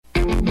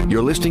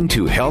You're listening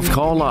to Health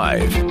Call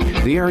Live,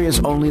 the area's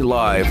only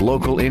live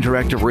local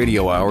interactive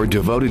radio hour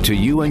devoted to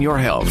you and your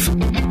health.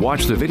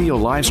 Watch the video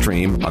live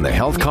stream on the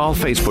Health Call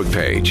Facebook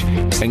page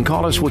and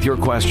call us with your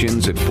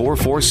questions at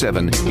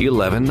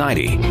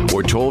 447-1190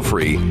 or toll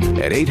free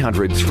at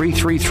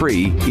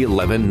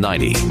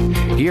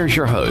 800-333-1190. Here's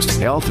your host,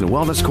 health and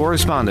wellness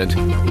correspondent,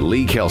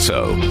 Lee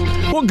Kelso.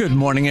 Well, good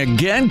morning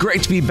again.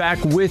 Great to be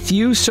back with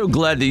you. So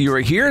glad that you are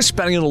here,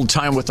 spending a little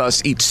time with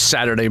us each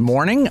Saturday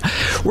morning.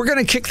 We're going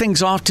to kick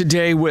things off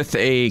today with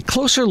a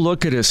closer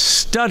look at a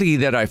study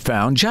that I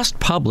found just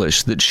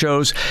published that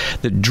shows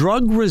that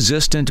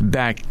drug-resistant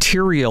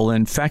bacterial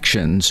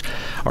infections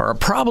are a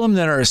problem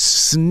that are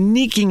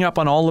sneaking up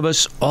on all of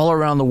us all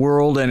around the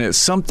world, and it's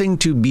something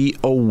to be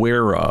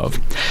aware of.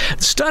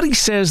 The study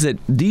says that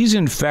these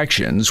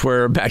infections,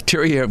 where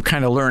bacteria have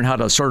kind of learned how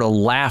to sort of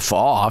laugh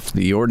off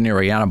the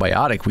ordinary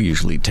antibiotic we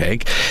usually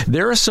take,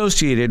 they're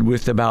associated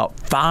with about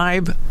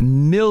 5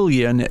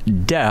 million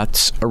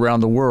deaths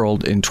around the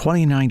world in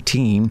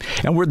 2019,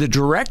 and were the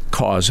direct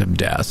cause of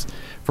death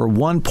for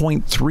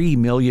 1.3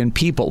 million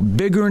people,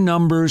 bigger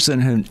numbers than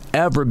had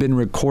ever been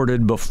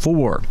recorded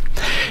before.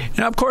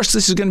 Now, of course,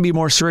 this is going to be a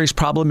more serious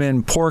problem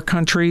in poor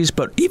countries,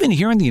 but even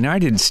here in the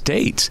United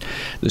States,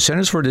 the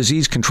Centers for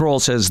Disease Control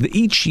says that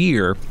each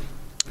year,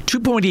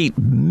 2.8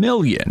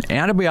 million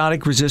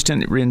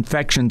antibiotic-resistant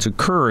infections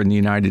occur in the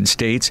United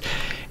States,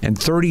 and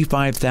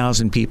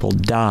 35,000 people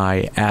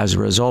die as a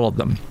result of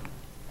them.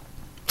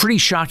 Pretty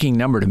shocking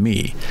number to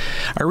me.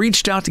 I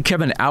reached out to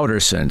Kevin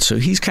Outerson, so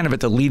he's kind of at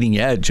the leading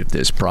edge of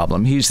this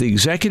problem. He's the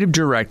executive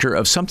director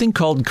of something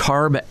called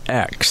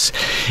CarbX.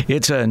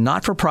 It's a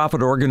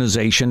not-for-profit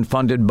organization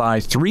funded by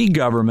 3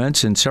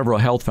 governments and several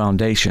health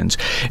foundations,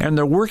 and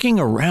they're working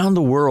around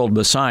the world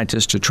with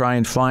scientists to try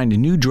and find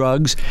new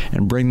drugs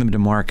and bring them to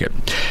market.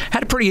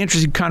 Had a pretty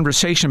interesting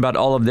conversation about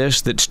all of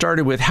this that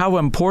started with how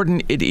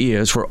important it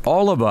is for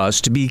all of us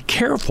to be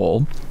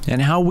careful in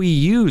how we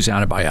use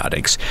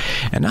antibiotics.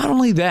 And not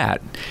only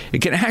that,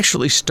 it can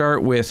actually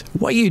start with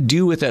what you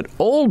do with that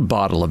old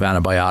bottle of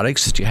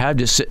antibiotics that you have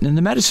just sitting in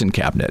the medicine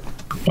cabinet.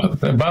 Well,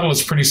 the bottle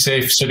is pretty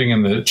safe sitting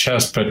in the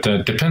chest, but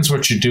depends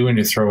what you do when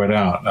you throw it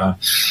out.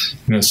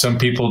 Some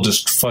people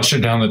just flush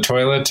it down the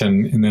toilet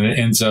and then it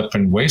ends up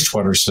in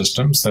wastewater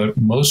systems.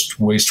 Most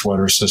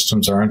wastewater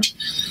systems aren't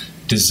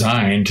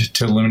designed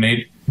to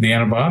eliminate the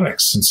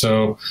antibiotics. And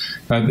so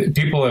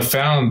people have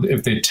found,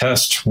 if they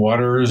test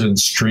waters and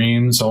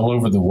streams all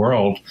over the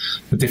world,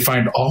 that they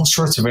find all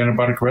sorts of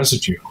antibiotic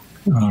residue,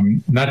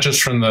 not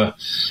just from the,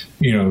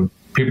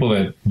 people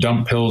that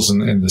dump pills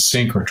in the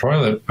sink or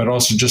toilet, but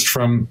also just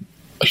from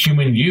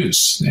human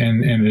use.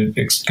 And it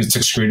gets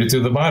excreted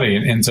through the body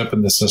and ends up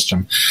in the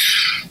system.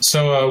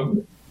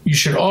 So you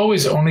should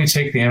always only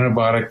take the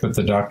antibiotic that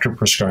the doctor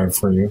prescribed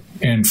for you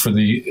and for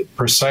the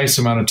precise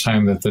amount of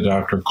time that the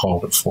doctor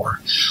called it for.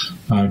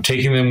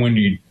 Taking them when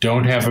you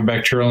don't have a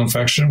bacterial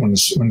infection, when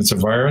it's a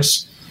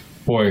virus,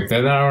 boy,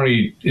 that not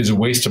only is a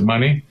waste of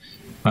money,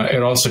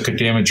 it also could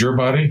damage your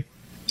body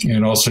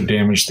and also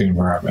damage the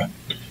environment.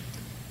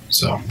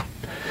 So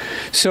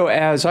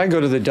as I go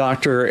to the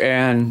doctor,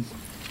 and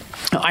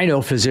I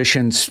know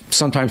physicians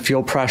sometimes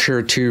feel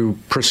pressure to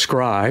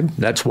prescribe.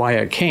 That's why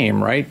I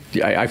came, right?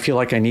 I feel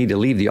like I need to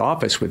leave the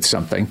office with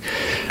something.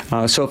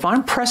 So if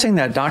I'm pressing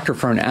that doctor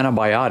for an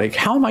antibiotic,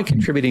 how am I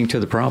contributing to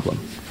the problem?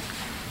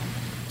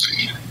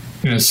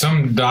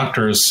 Some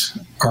doctors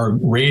are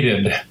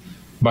rated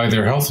by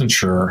their health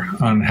insurer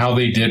on how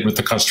they did with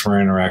the customer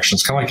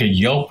interactions, kind of like a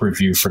Yelp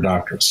review for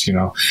doctors,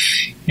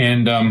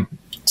 And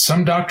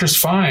some doctors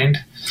find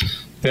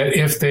that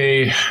if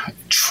they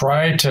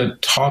try to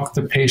talk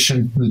the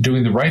patient into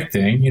doing the right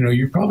thing,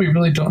 you probably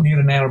really don't need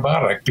an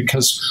antibiotic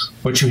because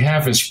what you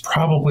have is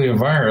probably a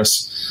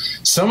virus.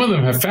 Some of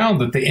them have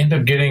found that they end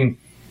up getting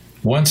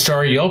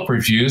 1-star Yelp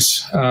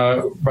reviews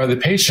by the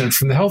patient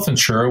from the health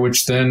insurer,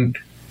 which then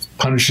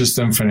punishes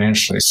them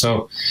financially.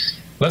 So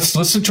let's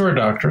listen to our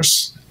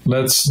doctors.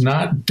 Let's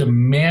not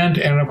demand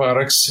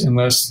antibiotics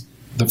unless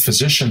the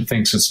physician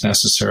thinks it's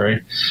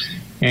necessary.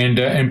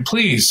 And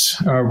please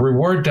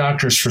reward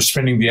doctors for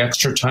spending the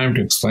extra time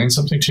to explain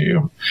something to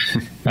you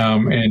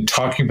and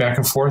talking back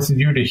and forth with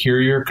you to hear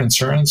your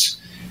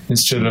concerns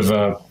instead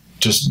of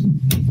just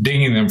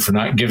dinging them for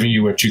not giving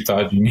you what you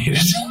thought you needed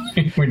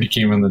when you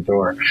came in the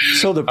door.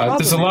 So the problem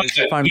there's a lot is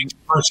that each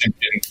person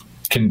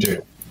can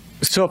do.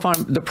 So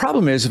the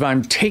problem is if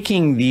I'm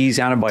taking these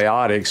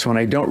antibiotics when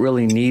I don't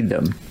really need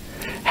them,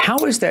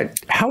 how is that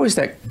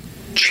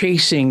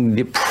chasing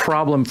the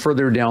problem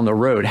further down the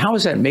road? How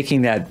is that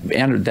making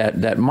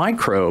that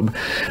microbe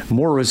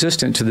more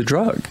resistant to the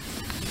drug?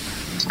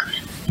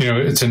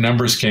 It's a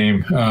numbers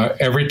game.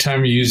 Every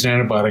time you use an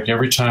antibiotic,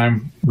 every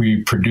time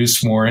we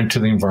produce more into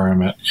the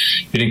environment,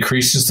 it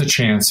increases the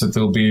chance that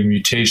there'll be a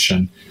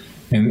mutation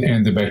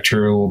and the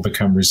bacteria will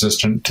become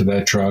resistant to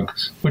that drug,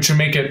 which will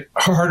make it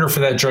harder for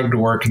that drug to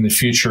work in the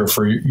future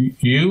for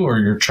you or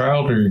your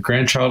child or your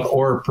grandchild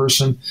or a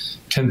person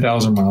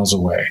 10,000 miles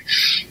away.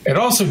 It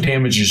also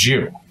damages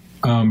you.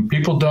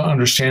 people don't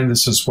understand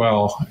this as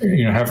well,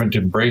 haven't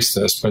embraced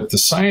this, but the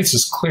science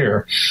is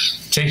clear.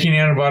 Taking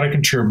antibiotic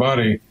into your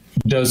body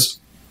does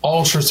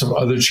all sorts of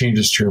other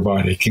changes to your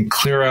body. It can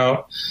clear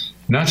out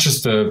not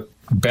just the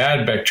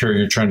bad bacteria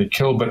you're trying to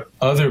kill, but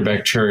other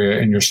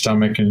bacteria in your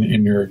stomach and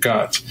in your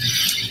gut.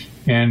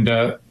 And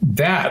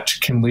that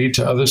can lead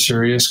to other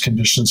serious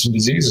conditions and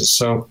diseases.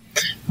 So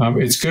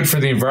it's good for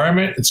the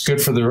environment. It's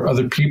good for the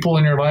other people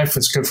in your life.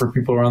 It's good for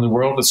people around the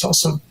world. It's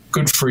also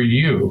good for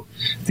you.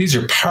 These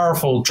are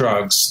powerful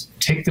drugs.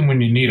 Take them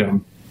when you need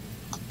them.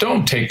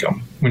 Don't take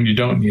them when you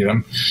don't need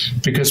them,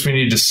 because we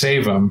need to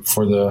save them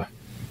for the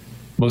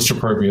most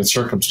appropriate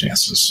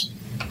circumstances.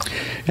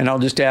 And I'll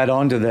just add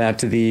on to that,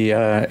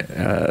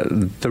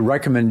 the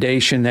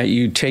recommendation that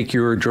you take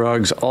your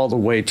drugs all the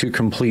way to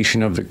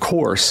completion of the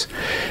course.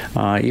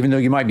 Even though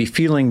you might be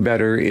feeling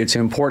better, it's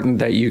important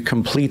that you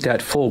complete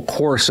that full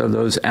course of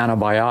those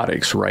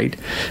antibiotics, right?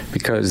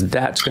 Because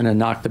that's going to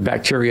knock the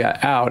bacteria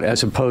out,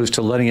 as opposed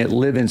to letting it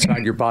live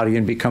inside your body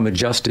and become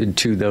adjusted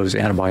to those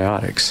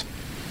antibiotics.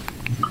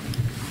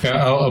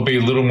 Yeah, I'll be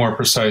a little more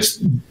precise.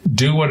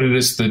 Do what it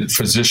is the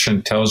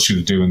physician tells you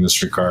to do in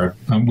this regard.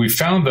 We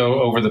found,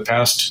 though, over the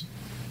past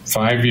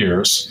 5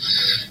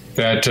 years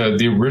that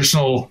the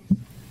original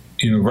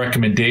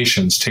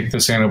recommendations, take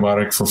this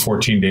antibiotic for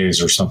 14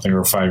 days or something,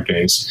 or 5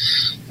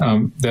 days,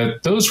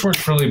 that those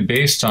weren't really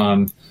based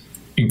on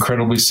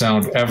incredibly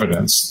sound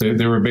evidence.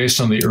 They were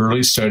based on the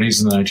early studies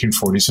in the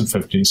 1940s and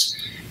 50s.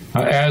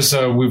 As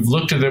we've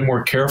looked at it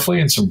more carefully,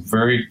 and some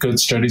very good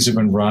studies have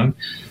been run,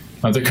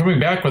 they're coming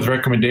back with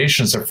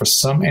recommendations that for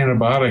some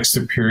antibiotics,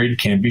 the period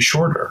can be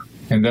shorter.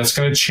 And that's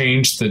going to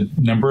change the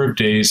number of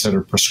days that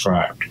are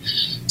prescribed.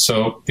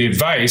 So the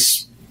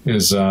advice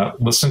is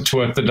listen to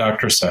what the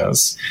doctor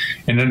says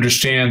and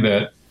understand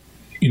that,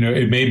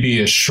 it may be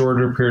a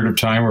shorter period of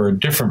time or a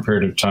different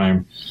period of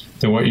time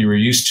than what you were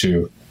used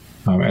to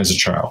as a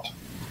child.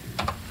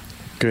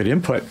 Good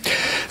input.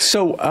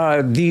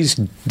 So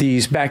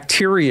these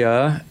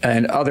bacteria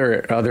and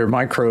other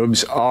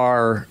microbes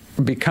are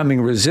becoming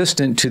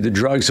resistant to the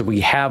drugs that we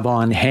have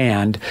on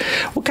hand.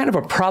 What kind of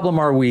a problem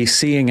are we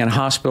seeing in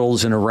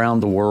hospitals and around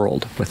the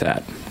world with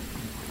that?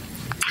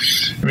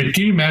 I mean,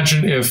 can you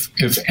imagine if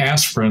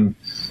aspirin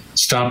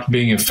stopped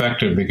being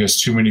effective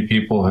because too many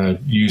people had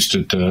used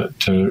it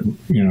to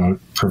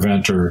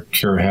prevent or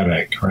cure a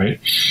headache, right?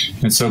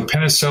 And so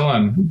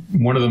penicillin,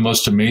 one of the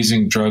most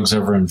amazing drugs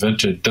ever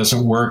invented,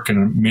 doesn't work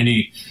in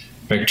many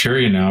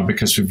bacteria now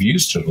because we've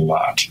used it a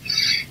lot.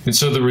 And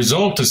so the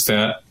result is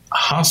that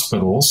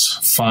hospitals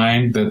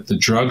find that the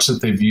drugs that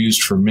they've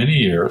used for many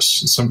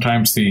years,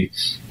 sometimes the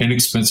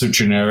inexpensive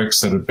generics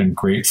that have been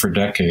great for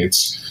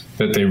decades,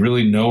 that they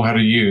really know how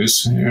to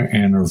use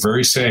and are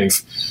very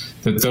safe,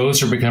 that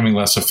those are becoming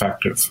less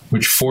effective,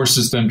 which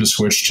forces them to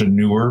switch to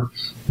newer,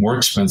 more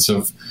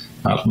expensive,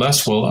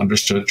 less well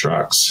understood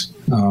drugs.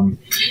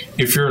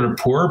 If you're in a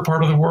poorer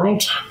part of the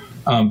world,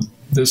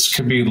 this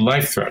could be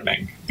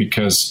life-threatening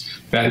because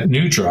that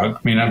new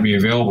drug may not be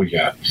available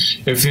yet.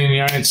 If in the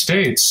United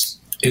States,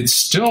 it's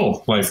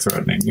still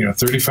life-threatening.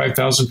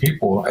 35,000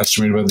 people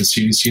estimated by the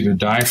CDC to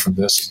die from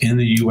this in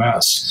the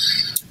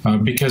U.S.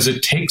 Because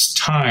it takes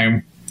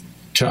time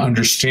to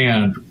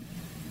understand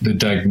the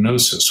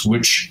diagnosis,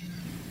 which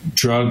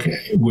drug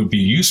would be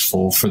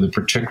useful for the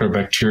particular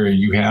bacteria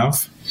you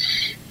have.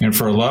 And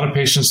for a lot of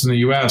patients in the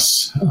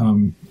U.S.,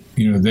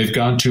 they've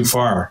gone too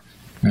far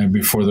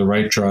before the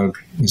right drug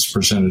is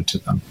presented to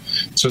them.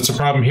 So it's a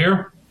problem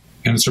here,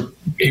 and it's an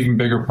even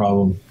bigger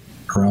problem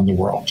around the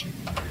world.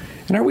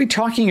 And are we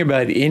talking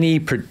about any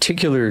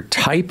particular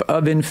type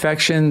of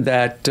infection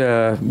that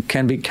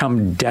can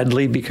become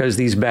deadly because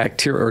these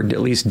bacteria, or at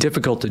least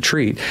difficult to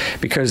treat,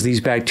 because these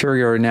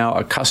bacteria are now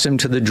accustomed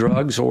to the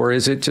drugs, or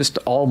is it just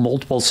all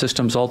multiple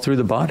systems all through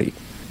the body?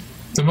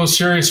 The most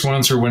serious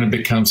ones are when it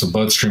becomes a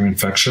bloodstream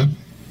infection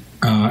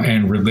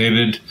and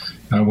related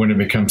when it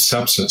becomes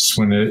sepsis,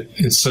 when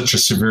it's such a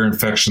severe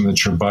infection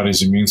that your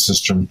body's immune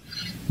system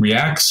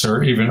reacts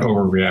or even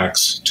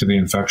overreacts to the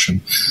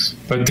infection.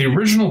 But the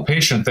original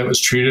patient that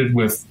was treated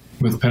with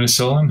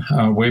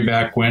penicillin way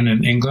back when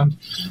in England,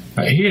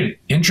 he had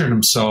injured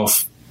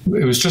himself.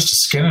 It was just a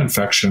skin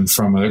infection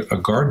from a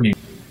gardening,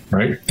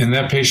 right? And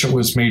that patient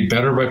was made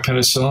better by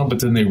penicillin,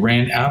 but then they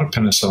ran out of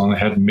penicillin. They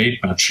hadn't made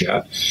much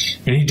yet,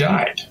 and he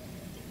died,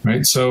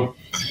 right? So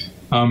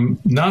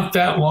not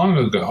that long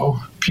ago,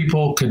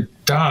 people could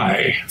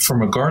die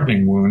from a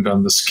gardening wound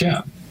on the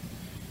skin,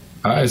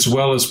 as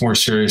well as more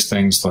serious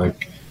things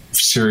like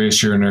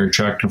serious urinary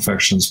tract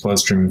infections,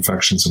 bloodstream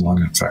infections, and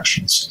lung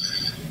infections.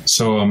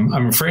 So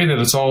I'm afraid that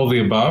it's all of the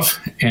above,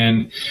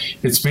 and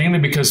it's mainly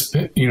because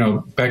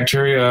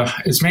bacteria.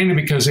 It's mainly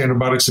because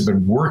antibiotics have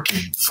been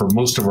working for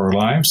most of our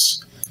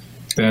lives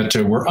that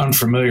we're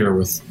unfamiliar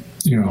with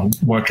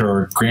what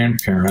our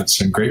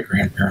grandparents and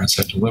great-grandparents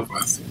had to live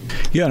with.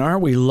 Yeah, and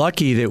aren't we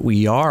lucky that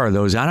we are?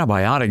 Those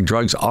antibiotic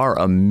drugs are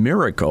a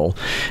miracle.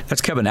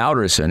 That's Kevin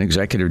Outterson,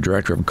 Executive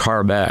Director of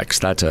CARB-X.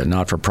 That's a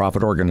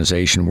not-for-profit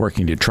organization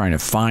working to try to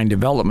find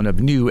development of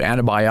new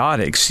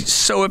antibiotics.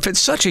 So if it's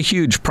such a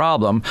huge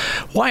problem,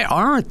 why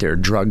aren't there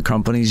drug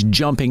companies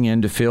jumping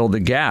in to fill the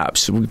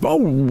gaps?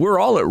 We're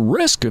all at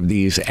risk of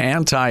these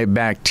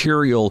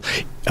antibacterial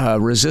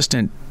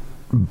resistant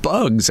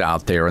bugs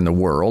out there in the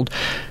world.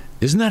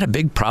 Isn't that a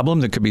big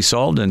problem that could be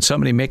solved and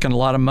somebody making a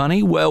lot of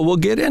money? Well, we'll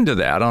get into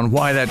that on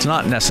why that's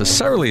not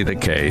necessarily the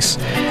case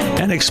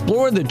and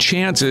explore the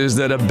chances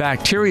that a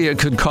bacteria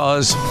could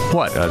cause,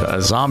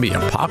 a zombie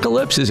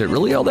apocalypse? Is it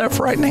really all that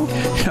frightening?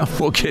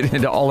 We'll get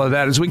into all of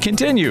that as we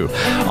continue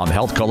on the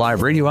Health Call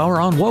Live Radio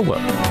Hour on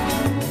WOWO.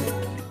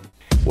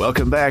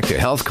 Welcome back to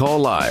Health Call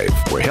Live,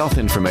 where health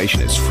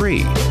information is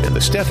free and the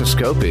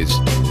stethoscope is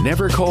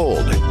never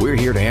cold. We're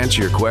here to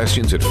answer your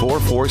questions at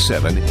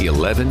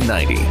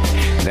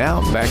 447-1190.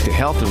 Now, back to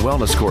health and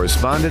wellness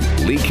correspondent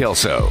Lee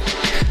Kelso.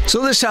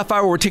 So this half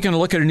hour, we're taking a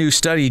look at a new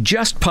study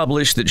just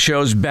published that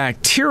shows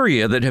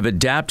bacteria that have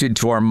adapted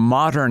to our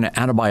modern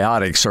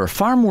antibiotics are a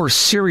far more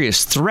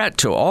serious threat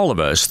to all of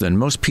us than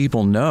most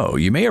people know.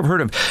 You may have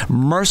heard of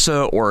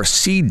MRSA or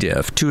C.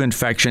 diff, two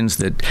infections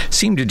that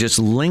seem to just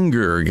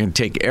linger and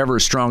take ever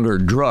stronger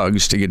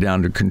drugs to get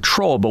down to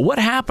control. But what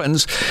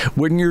happens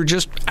when you're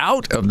just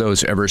out of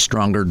those ever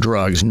stronger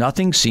drugs?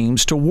 Nothing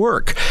seems to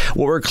work.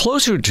 Well, we're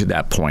closer to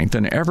that point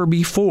than ever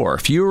before.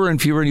 Fewer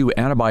and fewer new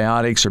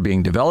antibiotics are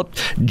being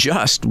developed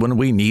just when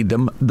we need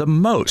them the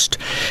most.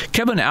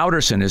 Kevin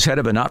Outterson is head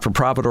of a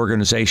not-for-profit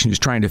organization who's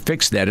trying to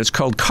fix that. It's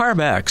called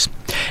CARB-X,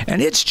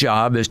 and its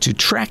job is to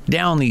track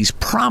down these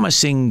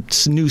promising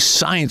new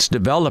science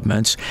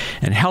developments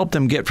and help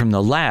them get from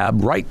the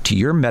lab right to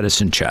your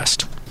medicine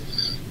chest.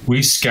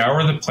 We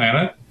scour the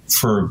planet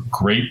for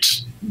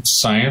great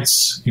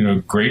science,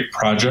 great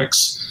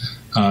projects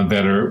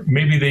that are,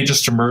 maybe they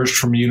just emerged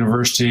from a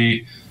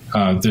university.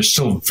 They're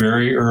still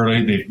very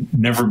early. They've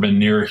never been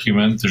near a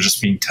human. They're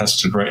just being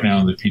tested right now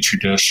in the Petri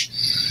dish.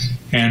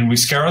 And we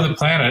scour the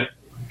planet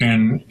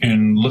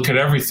and look at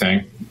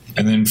everything.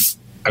 And then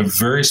a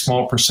very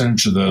small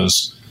percentage of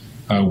those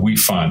we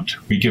fund,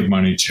 we give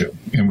money to.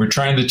 And we're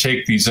trying to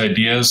take these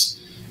ideas,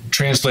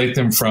 translate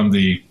them from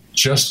the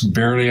just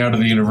barely out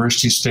of the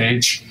university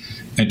stage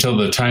until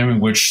the time in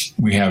which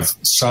we have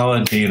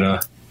solid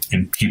data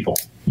in people,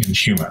 in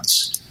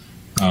humans,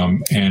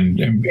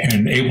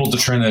 and able to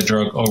turn that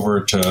drug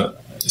over to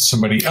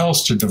somebody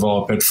else to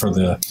develop it for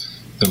the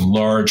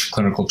large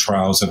clinical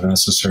trials that are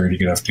necessary to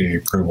get FDA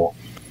approval.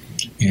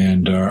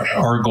 And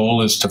our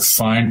goal is to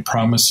find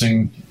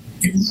promising,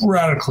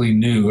 radically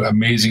new,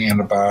 amazing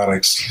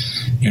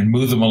antibiotics and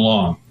move them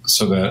along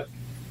so that,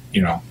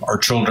 our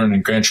children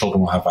and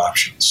grandchildren will have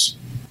options.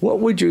 What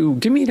would you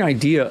give me an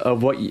idea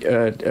of what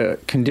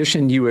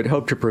condition you would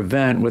hope to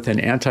prevent with an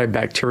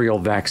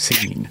antibacterial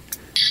vaccine?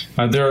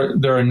 There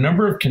are a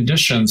number of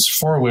conditions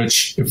for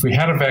which, if we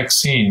had a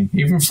vaccine,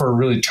 even for a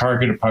really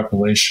targeted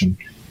population,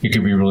 it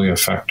could be really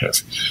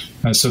effective.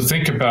 So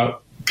think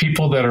about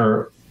people that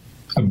are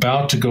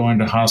about to go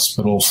into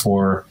hospital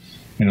for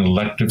an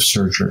elective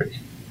surgery.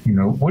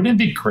 Wouldn't it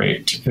be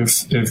great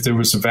if there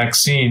was a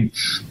vaccine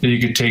that you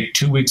could take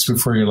 2 weeks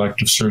before your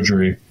elective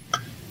surgery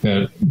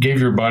that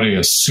gave your body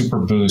a super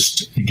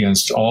boost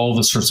against all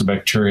the sorts of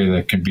bacteria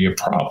that can be a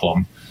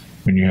problem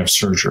when you have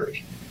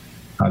surgery?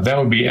 That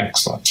would be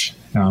excellent.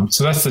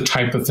 So that's the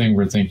type of thing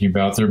we're thinking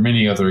about. There are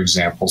many other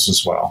examples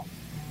as well.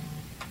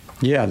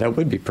 Yeah, that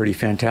would be pretty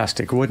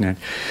fantastic, wouldn't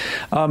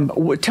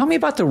it? Tell me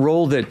about the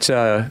role that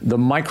the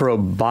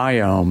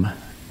microbiome,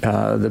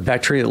 the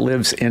bacteria that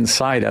lives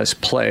inside us,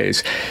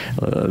 plays.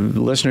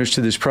 Listeners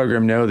to this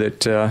program know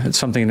that it's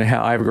something that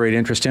I have a great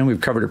interest in.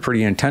 We've covered it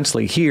pretty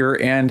intensely here.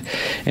 And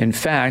in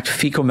fact,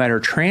 fecal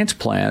matter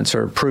transplants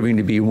are proving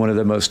to be one of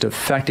the most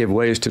effective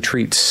ways to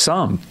treat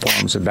some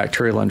forms of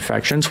bacterial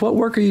infections. What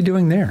work are you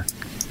doing there?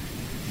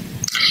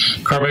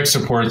 CARB-X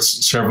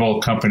supports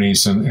several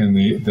companies in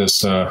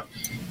this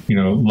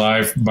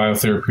live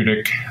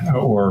biotherapeutic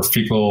or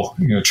fecal,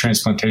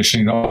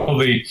 transplantation, all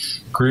the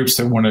groups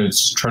that want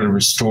to try to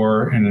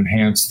restore and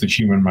enhance the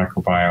human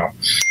microbiome.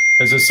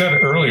 As I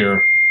said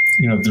earlier,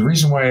 the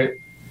reason why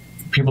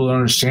people don't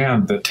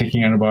understand that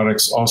taking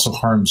antibiotics also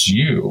harms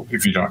you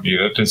if you don't need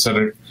it is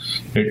that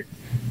it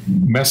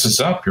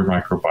messes up your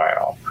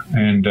microbiome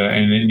and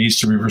it needs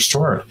to be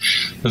restored.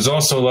 There's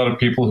also a lot of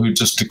people who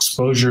just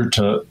exposure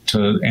to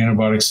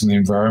antibiotics in the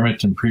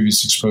environment and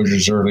previous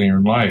exposures earlier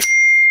in life,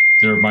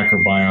 their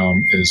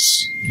microbiome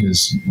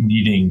is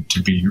needing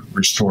to be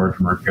restored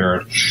and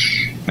repaired.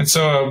 And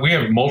so we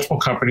have multiple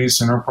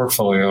companies in our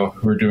portfolio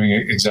who are doing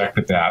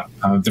exactly that.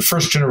 The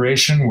first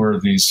generation were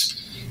these,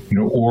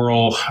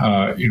 oral,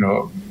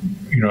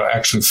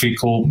 actually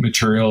fecal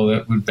material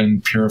that had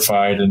been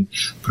purified and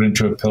put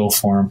into a pill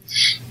form.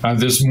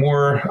 There's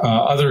more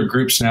other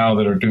groups now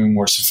that are doing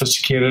more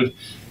sophisticated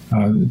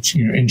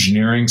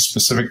engineering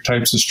specific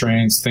types of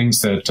strains,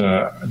 things that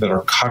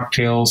are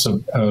cocktails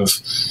of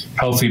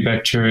healthy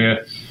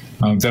bacteria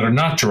that are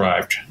not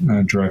derived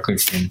directly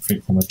from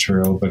fecal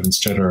material, but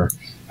instead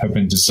have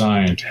been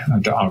designed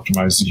to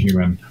optimize the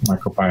human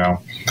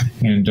microbiome.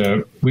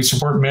 And we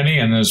support many,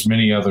 and there's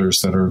many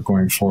others that are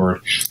going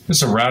forward. This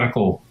is a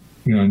radical,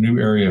 new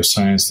area of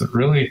science that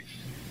really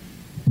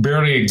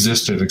barely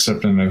existed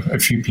except in a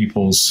few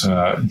people's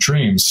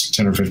dreams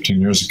 10 or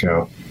 15 years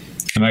ago.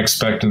 And I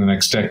expect in the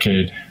next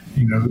decade,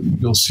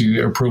 you'll see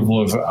the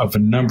approval of a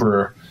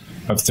number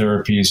of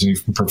therapies and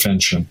even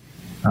prevention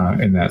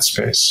in that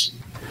space.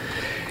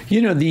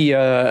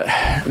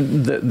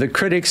 The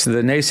critics,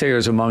 the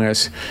naysayers among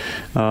us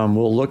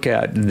will look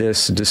at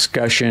this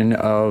discussion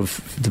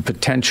of the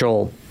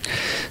potential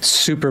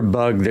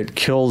superbug that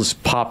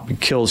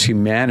kills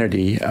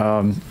humanity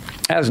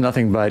as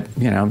nothing but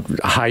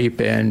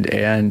hype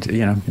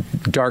and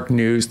dark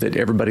news that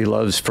everybody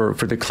loves for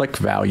the click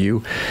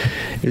value.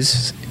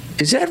 Is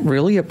that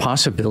really a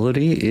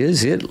possibility?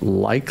 Is it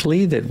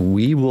likely that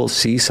we will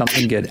see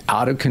something get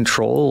out of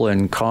control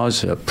and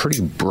cause a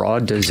pretty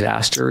broad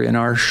disaster in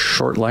our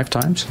short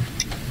lifetimes?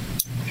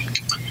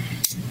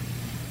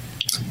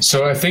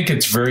 So I think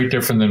it's very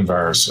different than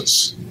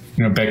viruses.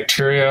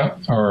 Bacteria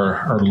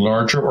are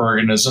larger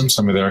organisms.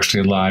 I mean, they're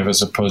actually alive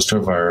as opposed to a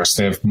virus.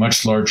 They have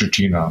much larger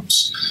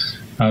genomes.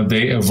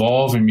 They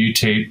evolve and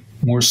mutate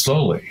more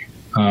slowly.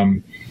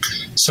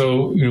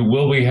 So,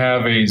 will we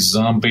have a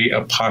zombie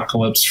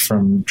apocalypse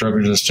from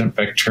drug-resistant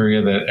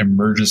bacteria that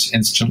emerges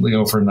instantly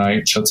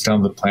overnight, shuts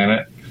down the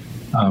planet?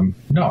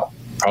 No,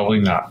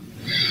 probably not.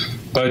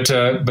 But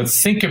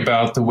think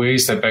about the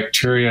ways that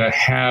bacteria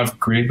have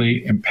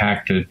greatly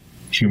impacted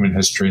human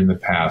history in the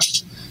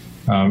past.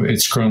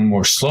 It's grown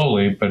more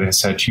slowly, but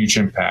it's had huge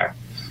impact.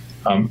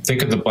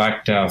 Think of the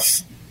Black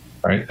Death,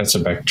 right? That's a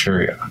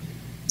bacteria.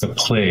 The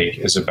plague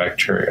is a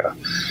bacteria.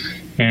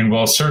 And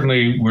while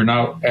certainly we're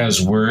not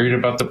as worried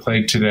about the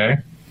plague today,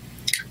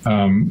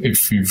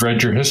 if you've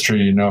read your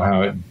history, you know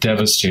how it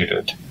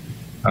devastated,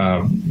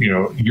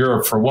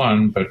 Europe for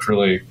one, but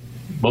really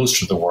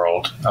most of the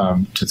world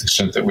to the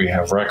extent that we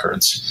have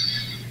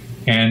records.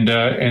 And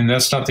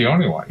that's not the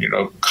only one.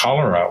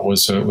 Cholera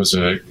was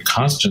a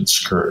constant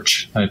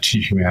scourge to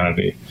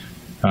humanity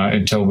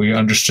until we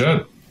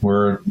understood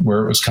where it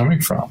was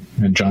coming from.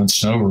 And John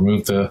Snow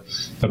removed the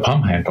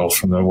pump handle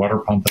from the water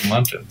pump in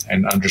London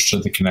and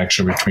understood the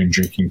connection between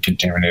drinking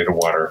contaminated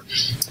water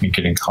and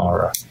getting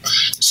cholera.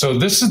 So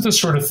this is the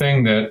sort of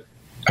thing that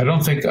I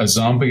don't think a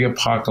zombie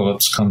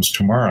apocalypse comes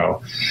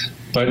tomorrow.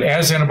 But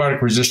as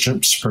antibiotic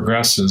resistance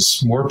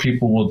progresses, more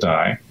people will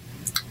die.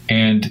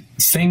 And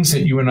things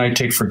that you and I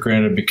take for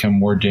granted become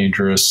more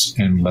dangerous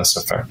and less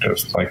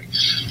effective, like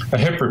a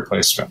hip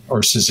replacement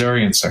or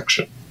cesarean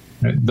section.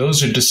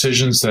 Those are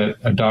decisions that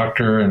a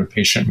doctor and a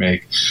patient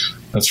make.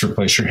 Let's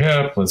replace your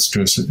hip. Let's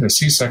do a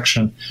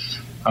C-section.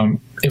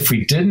 If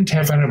we didn't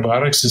have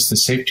antibiotics as the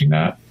safety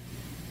net,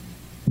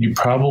 you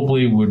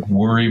probably would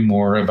worry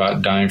more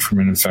about dying from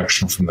an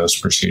infection from those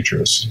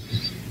procedures.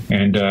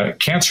 And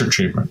cancer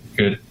treatment,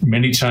 it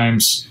many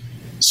times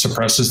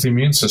suppresses the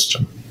immune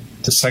system.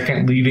 The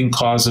second leading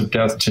cause of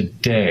death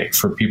today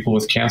for people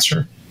with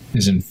cancer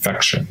is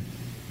infection.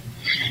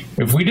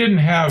 If we didn't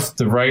have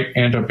the right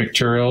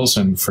antibacterials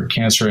and for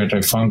cancer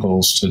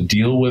antifungals to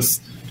deal with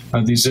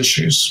these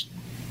issues,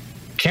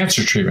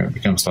 cancer treatment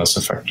becomes less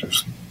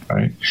effective,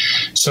 right?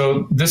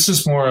 So this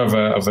is more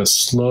of a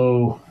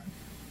slow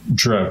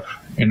drip,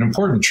 an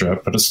important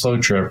drip, but a slow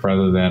drip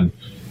rather than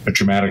a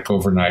dramatic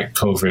overnight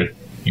COVID,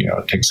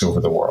 takes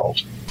over the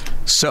world.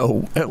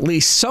 So at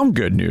least some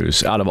good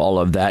news out of all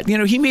of that.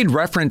 He made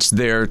reference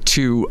there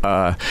to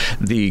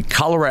the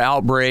cholera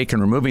outbreak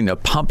and removing the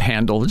pump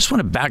handle. I just want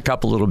to back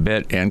up a little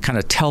bit and kind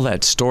of tell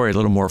that story a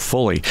little more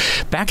fully.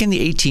 Back in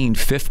the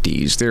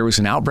 1850s, there was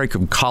an outbreak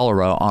of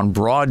cholera on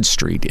Broad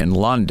Street in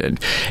London.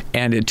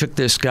 And it took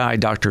this guy,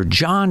 Dr.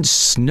 John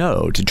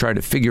Snow, to try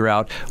to figure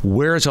out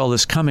where is all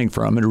this coming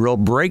from, and a real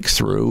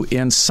breakthrough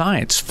in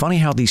science. Funny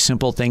how these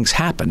simple things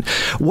happen.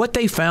 What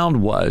they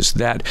found was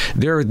that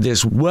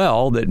this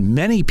well that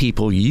many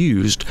people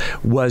used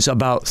was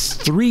about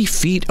 3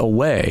 feet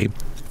away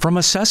from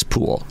a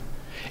cesspool.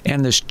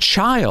 And this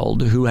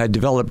child who had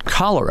developed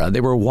cholera,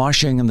 they were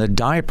washing in the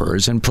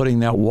diapers and putting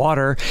that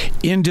water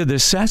into the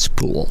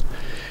cesspool.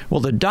 Well,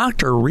 the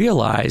doctor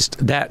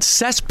realized that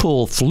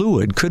cesspool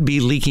fluid could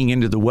be leaking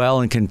into the well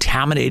and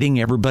contaminating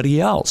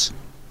everybody else.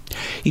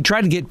 He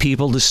tried to get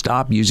people to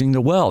stop using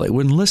the well. They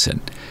wouldn't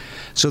listen.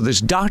 So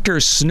this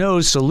Dr.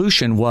 Snow's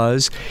solution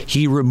was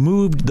he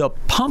removed the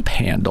pump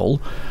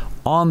handle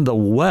on the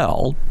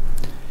well,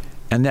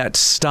 and that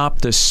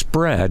stopped the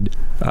spread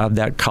of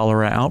that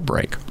cholera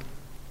outbreak.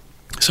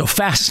 So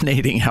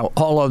fascinating how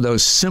all of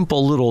those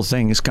simple little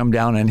things come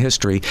down in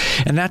history.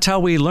 And that's how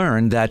we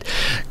learn that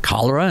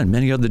cholera and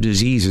many other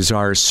diseases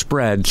are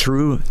spread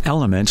through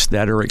elements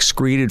that are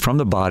excreted from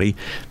the body,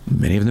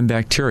 many of them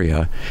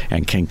bacteria,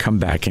 and can come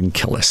back and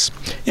kill us.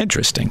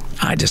 Interesting.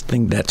 I just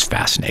think that's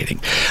fascinating.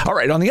 All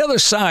right, on the other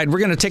side, we're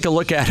going to take a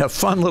look at a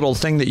fun little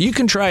thing that you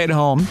can try at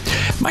home.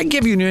 Might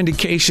give you an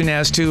indication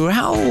as to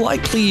how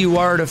likely you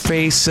are to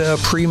face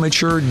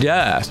premature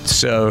death.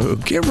 So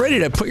get ready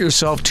to put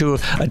yourself to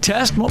a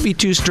test. Won't be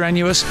too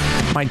strenuous.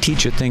 Might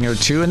teach a thing or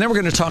two. And then we're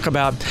going to talk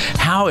about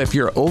how, if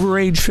you're over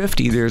age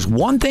 50, there's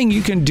one thing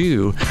you can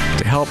do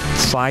to help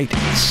fight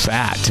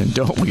fat. And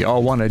don't we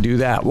all want to do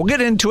that? We'll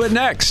get into it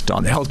next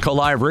on the Health Call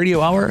Live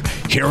Radio Hour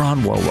here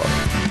on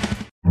WOWO.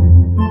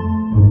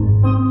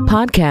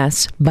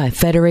 Podcasts by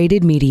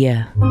Federated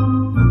Media.